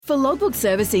For logbook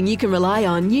servicing you can rely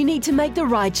on, you need to make the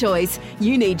right choice.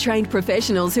 You need trained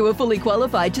professionals who are fully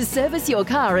qualified to service your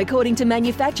car according to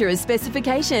manufacturer's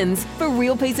specifications. For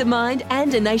real peace of mind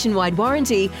and a nationwide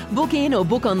warranty, book in or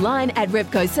book online at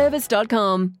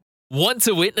repcoservice.com. Want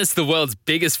to witness the world's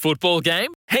biggest football game?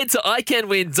 Head to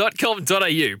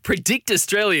iCanWin.com.au, predict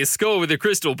Australia's score with a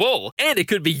crystal ball, and it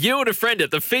could be you and a friend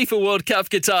at the FIFA World Cup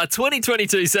Qatar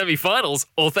 2022 semi-finals,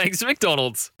 all thanks to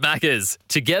McDonald's. Maccas,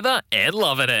 together and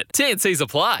loving it. TNCs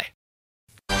apply.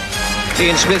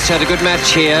 Ian Smith's had a good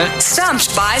match here.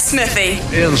 Stumped by Smithy.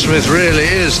 Ian Smith really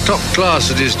is top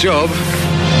class at his job.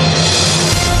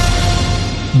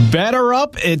 Batter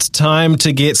up. It's time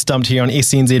to get stumped here on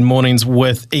SNZ Mornings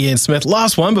with Ian Smith.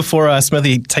 Last one before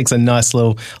Smithy takes a nice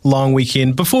little long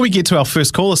weekend. Before we get to our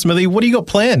first caller, Smithy, what do you got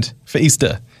planned for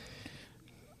Easter?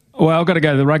 Well, I've got to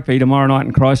go to the rugby tomorrow night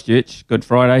in Christchurch, Good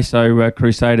Friday, so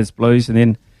Crusaders Blues, and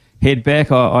then head back.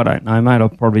 I don't know, mate. I'll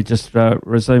probably just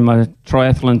resume my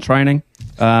triathlon training.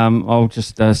 I'll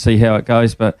just see how it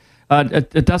goes, but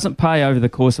it doesn't pay over the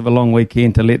course of a long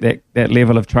weekend to let that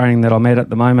level of training that I'm at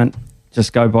the moment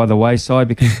just go by the wayside,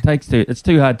 because it's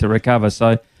too hard to recover.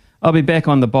 So I'll be back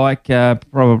on the bike,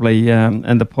 probably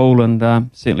in the pool, and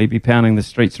certainly be pounding the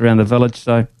streets around the village.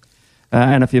 So,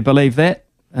 and if you believe that,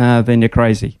 then you're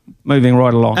crazy. Moving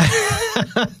right along.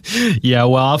 Yeah,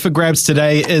 well, up for grabs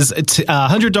today is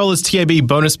 $100 TAB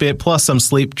bonus bet plus some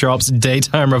Sleep Drops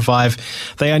Daytime Revive.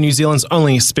 They are New Zealand's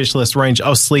only specialist range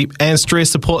of sleep and stress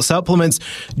support supplements.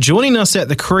 Joining us at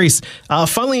the crease,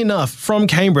 funnily enough, from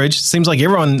Cambridge, seems like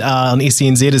everyone on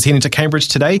SNZ is heading to Cambridge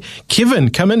today. Kevin,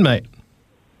 come in, mate.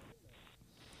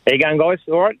 How you going, guys?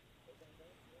 All right?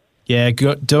 Yeah,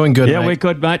 doing good, yeah, mate. We're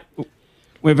good, mate.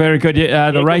 We're very good.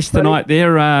 The race tonight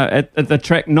there at the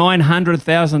track,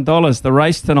 $900,000, the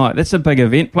race tonight. That's a big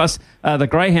event. Plus, the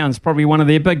Greyhound's probably one of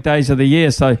their big days of the year.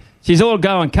 So she's all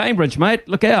going Cambridge, mate.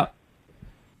 Look out.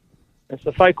 It's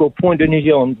the focal point of New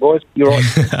Zealand, boys. You're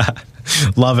right.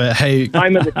 Love it. Hey.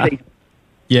 Name of the chief.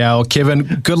 Yeah, well,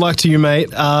 Kevin, good luck to you,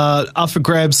 mate. Up for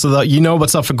grabs so that you know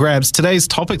what's up for grabs. Today's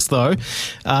topics, though,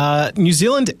 New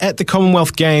Zealand at the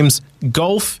Commonwealth Games,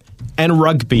 golf and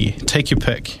rugby. Take your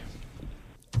pick.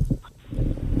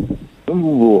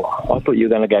 Ooh, I thought you were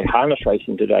going to go harness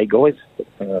racing today, guys.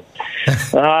 Let's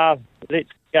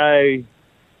go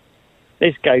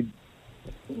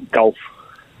golf.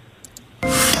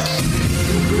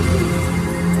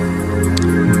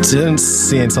 Didn't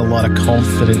sense a lot of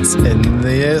confidence in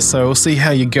there, so we'll see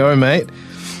how you go, mate.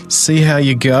 See how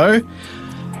you go.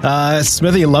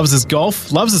 Smithy loves his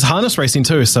golf, loves his harness racing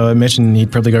too, so I imagine he'd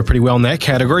probably go pretty well in that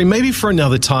category. Maybe for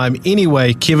another time.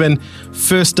 Anyway, Kevin,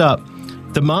 first up,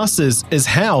 the Masters is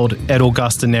held at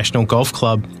Augusta National Golf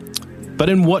Club, but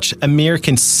in which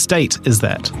American state is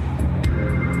that?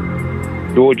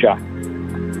 Georgia.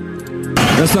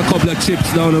 Just a couple of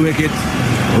chips down the wicket,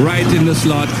 right in the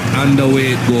slot, and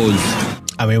away it goes.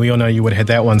 I mean, we all know you would have had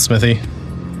that one, Smithy.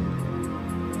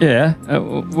 Yeah.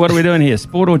 What are we doing here?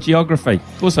 Sport or geography?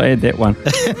 Of course I had that one.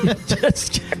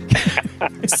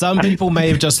 Some people may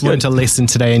have just learnt a lesson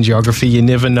today in geography. You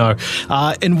never know.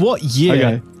 In what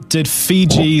year did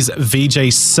Fiji's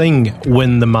Vijay Singh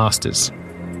win the Masters?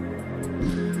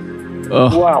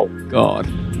 Oh, wow. God.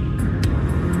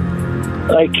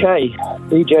 Okay.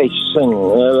 Vijay Singh.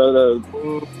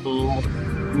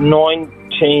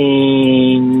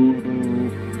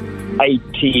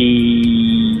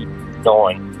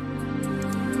 1989.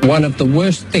 One of the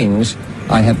worst things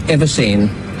I have ever seen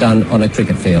done on a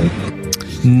cricket field.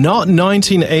 Not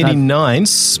 1989.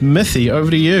 Smithy,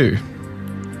 over to you.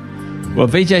 Well,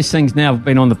 Vijay Singh's now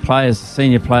been on the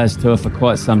senior players tour for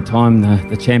quite some time,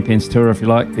 the Champions Tour, if you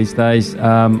like, these days.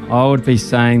 I would be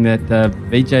saying that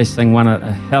Vijay Singh won it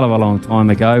a hell of a long time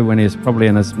ago when he was probably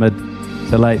in his mid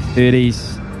to late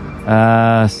 30s.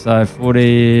 So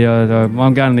 40,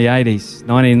 I'm going in the 80s,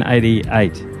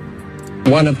 1988.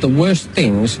 One of the worst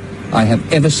things I have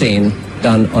ever seen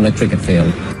done on a cricket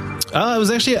field. It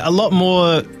was actually a lot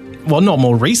more, well, not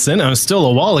more recent. It was still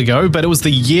a while ago, but it was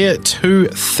the year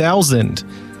 2000,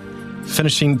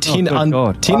 finishing 10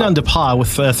 under par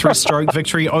with a three-stroke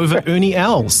victory over Ernie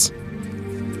Els.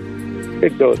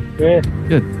 Good God. Yeah.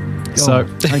 Good. So,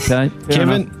 okay,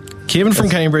 Kevin from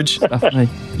Cambridge,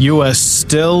 you are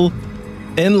still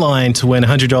in line to win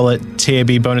 $100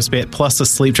 TAB bonus bet plus the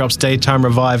Sleep Drops Daytime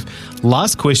Revive.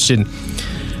 Last question.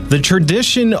 The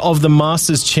tradition of the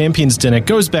Masters Champions Dinner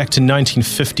goes back to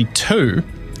 1952.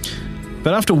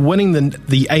 But after winning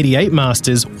the 88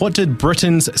 Masters, what did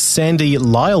Britain's Sandy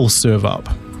Lyle serve up?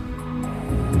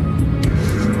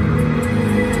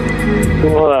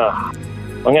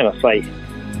 I'm going to say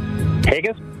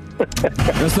haggis.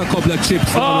 Just a couple of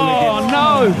chips on the wicket.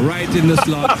 No! Right in the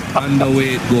slot, and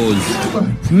away it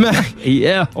goes. Mate,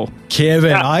 Yeah.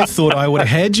 Kevin, I thought I would have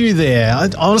had you there. I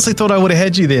honestly thought I would have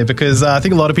had you there because I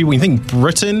think a lot of people, when you think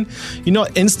Britain, you're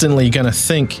not instantly going to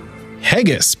think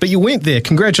haggis, but you went there.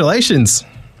 Congratulations.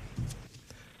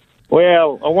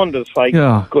 Well, I wanted to say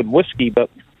Yeah. good whiskey, but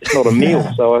it's not a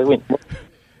meal, so I went.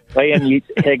 They only eat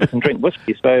haggis and drink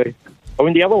whiskey, so I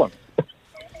went the other one.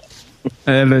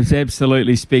 It was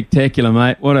absolutely spectacular,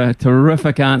 mate. What a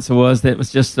terrific answer was. That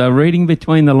was just reading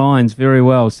between the lines very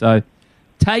well. So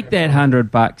take that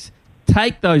 $100,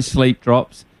 take those sleep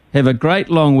drops, have a great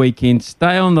long weekend,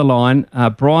 stay on the line.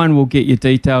 Brian will get your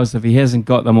details if he hasn't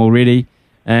got them already.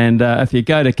 And if you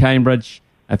go to Cambridge,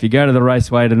 if you go to the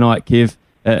Raceway tonight, Kev,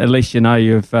 at least you know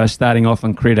you're starting off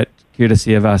on credit,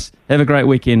 courtesy of us. Have a great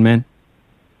weekend, man.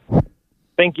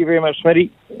 Thank you very much, Smitty,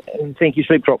 and thank you,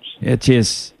 Sleep Drops. Yeah,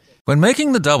 cheers. When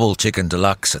making the Double Chicken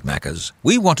Deluxe at Macca's,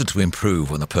 we wanted to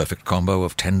improve on the perfect combo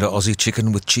of tender Aussie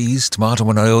chicken with cheese, tomato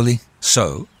and aioli.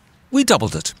 So, we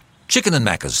doubled it. Chicken and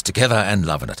Macca's, together and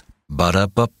loving it.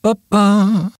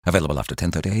 Ba-da-ba-ba-ba. Available after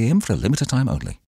 10:30 a.m. for a limited time only.